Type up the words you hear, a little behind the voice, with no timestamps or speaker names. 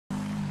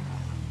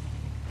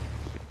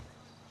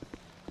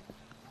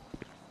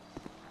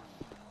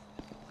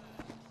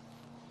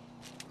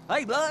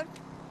Hey, bud.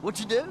 What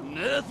you do?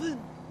 Nothing.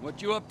 What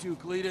you up to,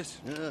 Cletus?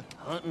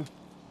 Hunting.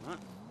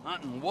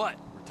 Hunting what?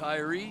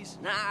 Retirees?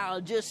 Nah,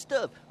 just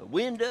stuff.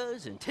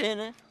 Windows,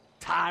 antenna,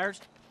 tires,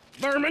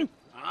 vermin.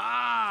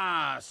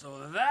 Ah,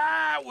 so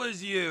that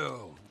was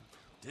you.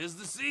 'Tis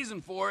the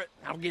season for it.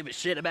 I don't give a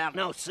shit about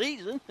no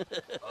season.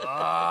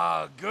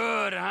 Oh,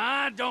 good,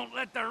 huh? Don't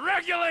let the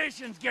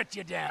regulations get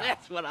you down.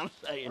 That's what I'm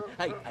saying.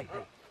 Hey,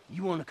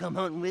 you want to come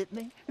hunting with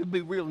me? It'd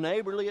be real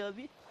neighborly of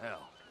you.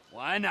 Hell,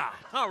 why not?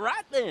 All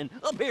right, then.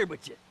 Up here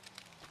with you.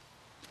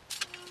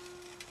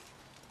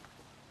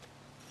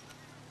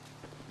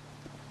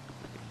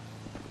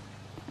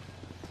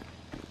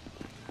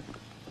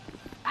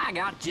 I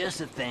got just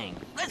a thing.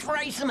 Let's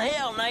raise some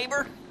hell,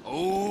 neighbor.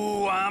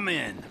 Oh, I'm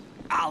in.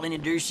 I'll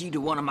introduce you to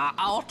one of my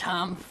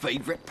all-time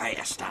favorite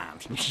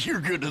pastimes.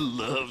 You're gonna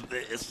love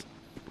this.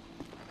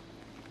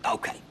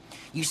 Okay,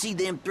 you see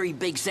them 3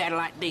 big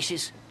satellite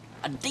dishes?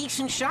 A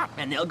decent shot,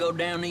 and they'll go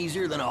down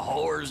easier than a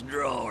whore's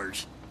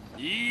drawers.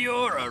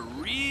 You're a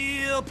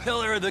real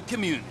pillar of the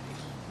community.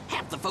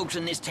 Half the folks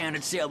in this town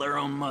would sell their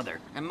own mother,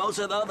 and most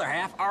of the other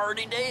half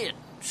already dead.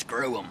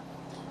 Screw them.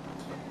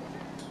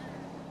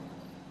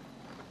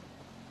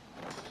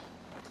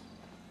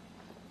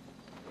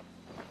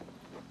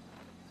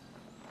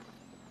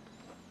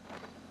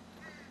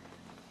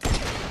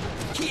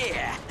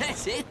 Yeah,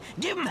 that's it.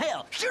 Give them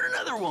hell. Shoot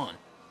another one.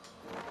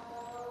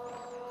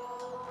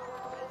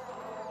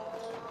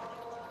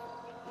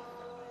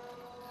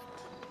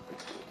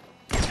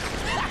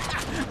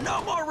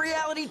 No more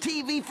reality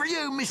TV for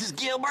you, Mrs.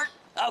 Gilbert.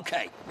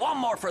 Okay, one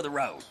more for the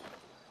road.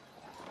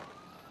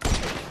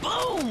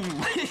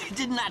 Boom!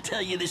 Didn't I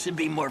tell you this would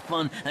be more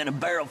fun than a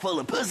barrel full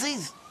of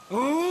pussies?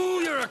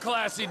 Ooh, you're a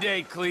classy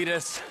date,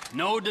 Cletus.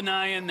 No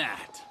denying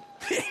that.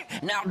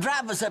 Now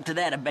drive us up to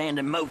that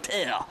abandoned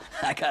motel.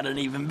 I got an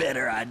even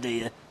better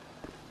idea.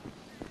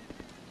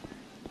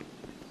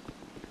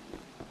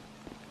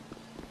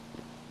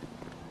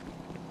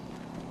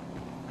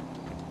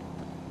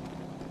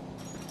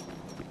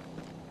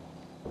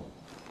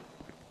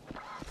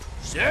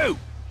 So,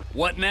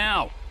 what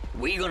now?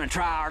 We're gonna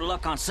try our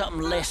luck on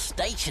something less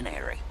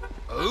stationary.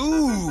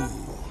 Ooh,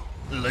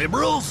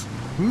 liberals?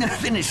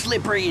 Nothing as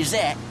slippery as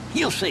that.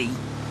 You'll see.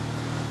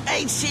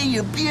 Ain't she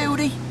a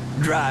beauty?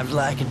 Drives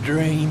like a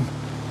dream.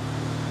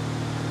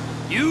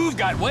 You've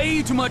got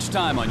way too much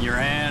time on your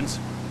hands.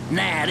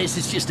 Nah, this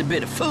is just a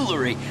bit of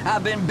foolery.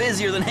 I've been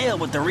busier than hell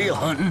with the real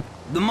hunting.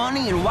 The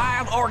money in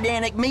wild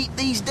organic meat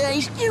these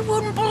days, you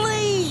wouldn't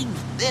believe.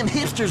 Them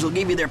hipsters will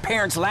give you their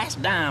parents'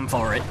 last dime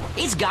for it.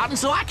 It's gotten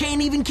so I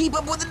can't even keep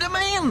up with the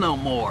demand no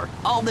more.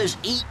 All this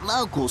eat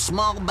local,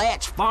 small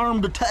batch,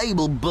 farm to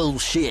table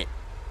bullshit.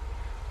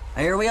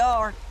 Here we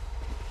are.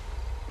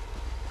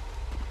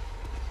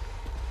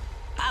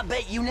 I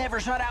bet you never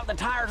shut out the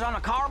tires on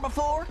a car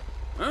before?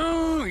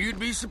 Oh, you'd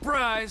be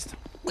surprised.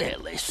 Well,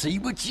 let's see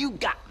what you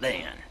got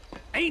then.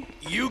 Ain't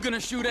you gonna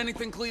shoot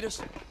anything,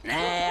 Cletus? Nah,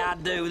 I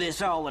do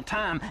this all the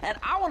time, and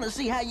I want to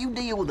see how you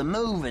deal with a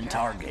moving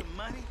target.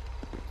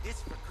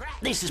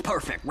 This is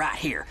perfect right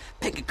here.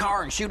 Pick a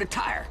car and shoot a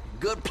tire.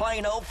 Good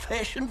plain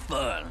old-fashioned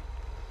fun.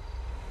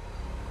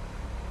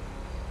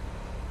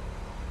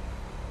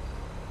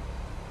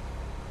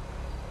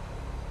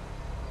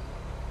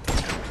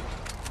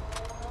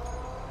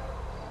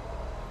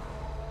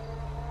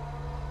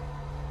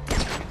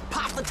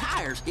 Pop the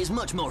tires is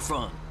much more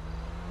fun.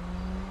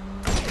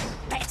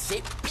 That's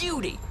it,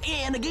 beauty.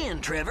 And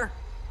again, Trevor.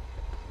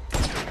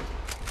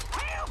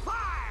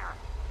 Hellfire!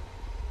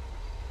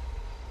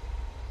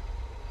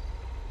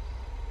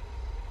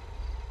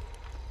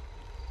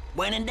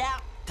 When in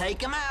doubt,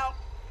 take him out.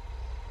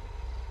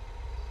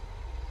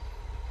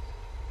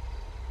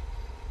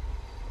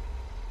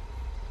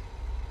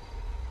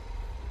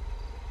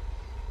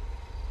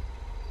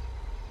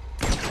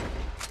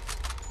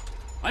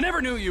 I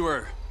never knew you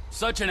were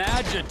such an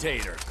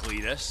agitator,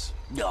 Cletus.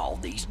 All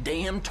these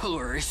damn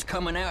tourists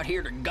coming out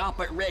here to gawp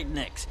at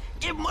rednecks.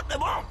 Give them what they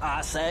want,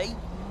 I say.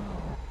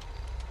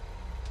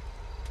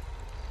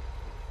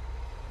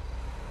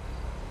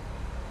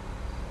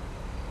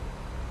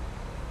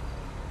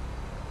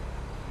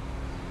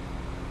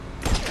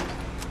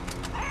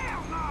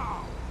 Hell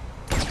no!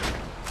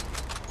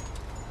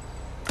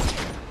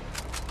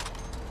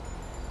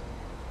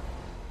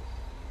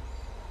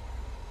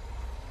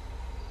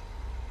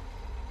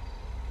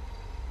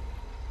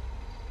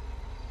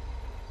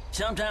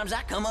 Sometimes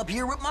I come up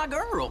here with my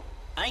girl.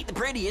 I ain't the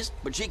prettiest,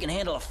 but she can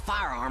handle a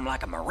firearm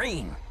like a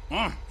Marine.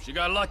 She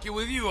got lucky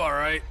with you, all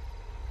right.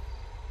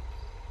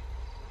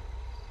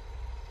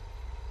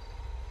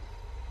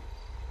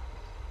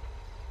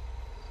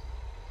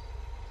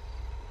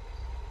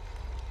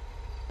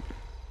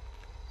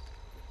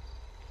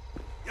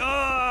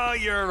 Oh,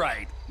 you're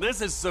right.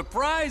 This is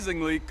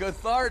surprisingly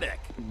cathartic.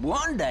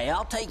 One day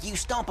I'll take you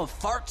stomping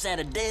farts out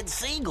of dead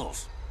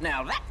seagulls.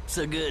 Now that's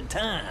a good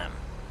time.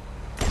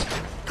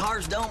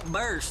 Cars don't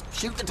burst.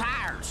 Shoot the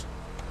tires.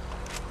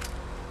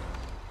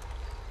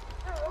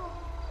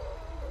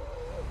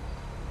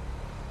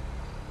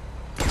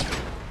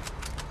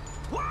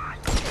 What?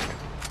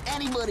 And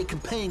Anybody can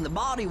paint the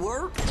body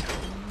work.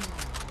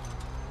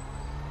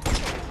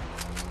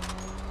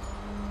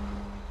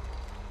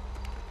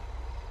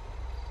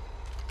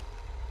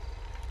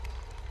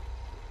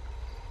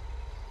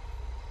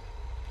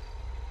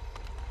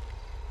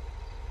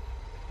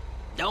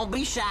 Don't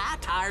be shy,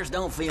 tires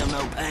don't feel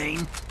no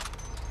pain.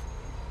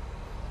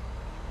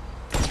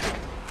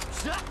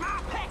 Suck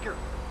my pecker!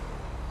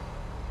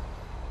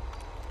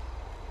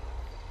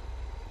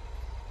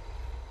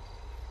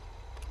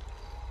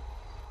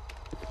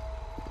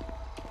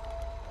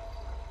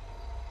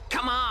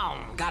 Come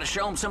on, gotta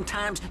show them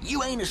sometimes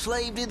you ain't a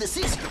slave to the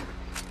system.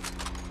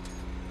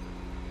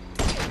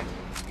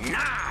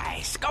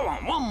 Nice! Go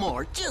on, one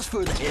more, just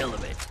for the hell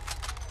of it.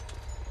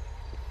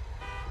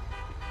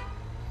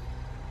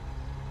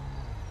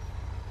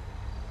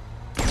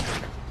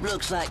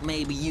 Looks like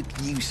maybe you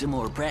could use some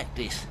more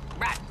practice.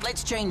 Right,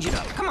 let's change it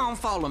up. Come on,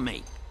 follow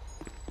me.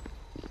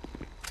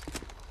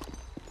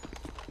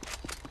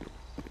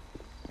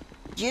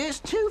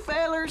 Just two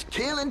fellers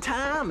killing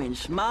time in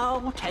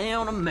small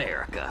town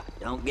America.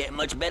 Don't get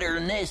much better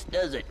than this,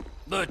 does it?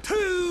 The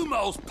two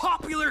most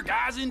popular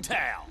guys in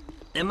town.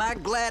 Am I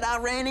glad I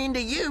ran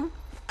into you?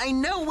 Ain't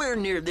nowhere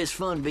near this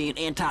fun being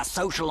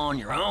antisocial on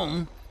your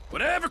own.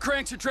 Whatever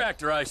cranks your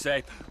tractor, I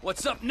say.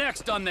 What's up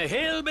next on the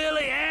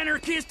hillbilly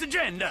anarchist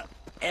agenda?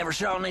 Ever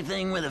shot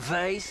anything with a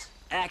face?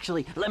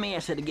 Actually, let me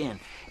ask it again.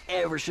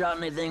 Ever shot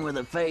anything with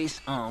a face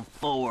on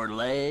 4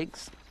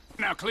 legs?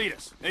 Now,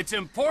 Cletus, it's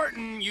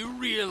important you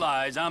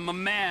realize I'm a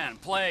man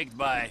plagued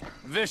by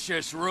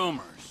vicious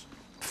rumors.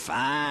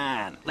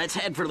 Fine. Let's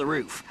head for the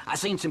roof. I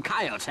seen some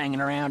coyotes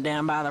hanging around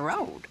down by the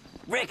road.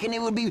 Reckon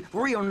it would be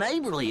real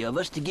neighborly of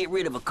us to get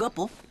rid of a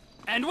couple.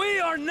 And we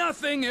are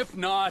nothing if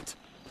not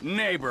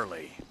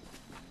neighborly.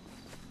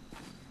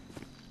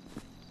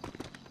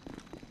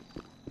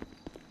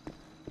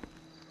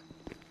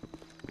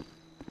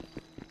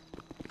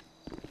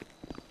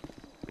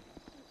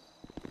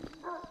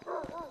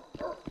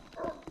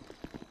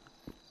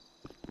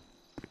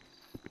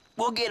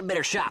 We'll get a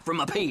better shot from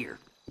up here.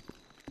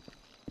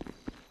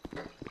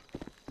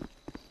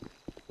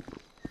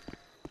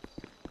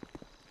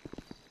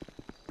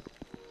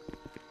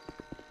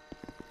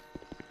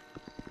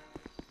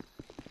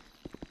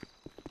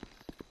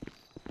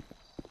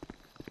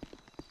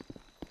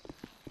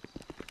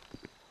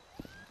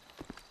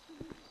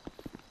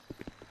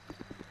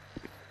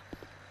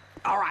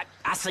 All right,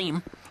 I see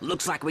him.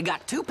 Looks like we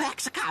got 2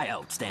 packs of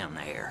coyotes down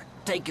there.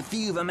 Take a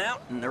few of them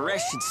out, and the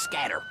rest should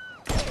scatter.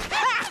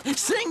 Ha!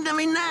 Sing to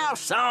me now,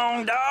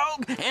 song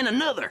dog, and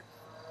another.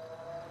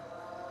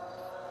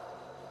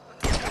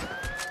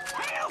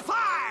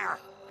 Hellfire!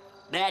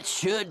 That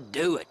should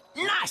do it.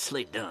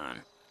 Nicely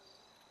done.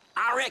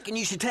 I reckon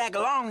you should tag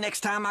along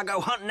next time I go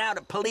hunting out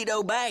at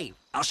Paleto Bay.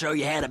 I'll show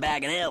you how to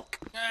bag an elk.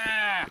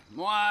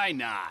 Why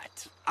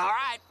not? All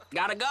right,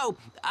 gotta go.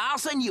 I'll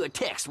send you a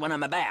text when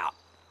I'm about.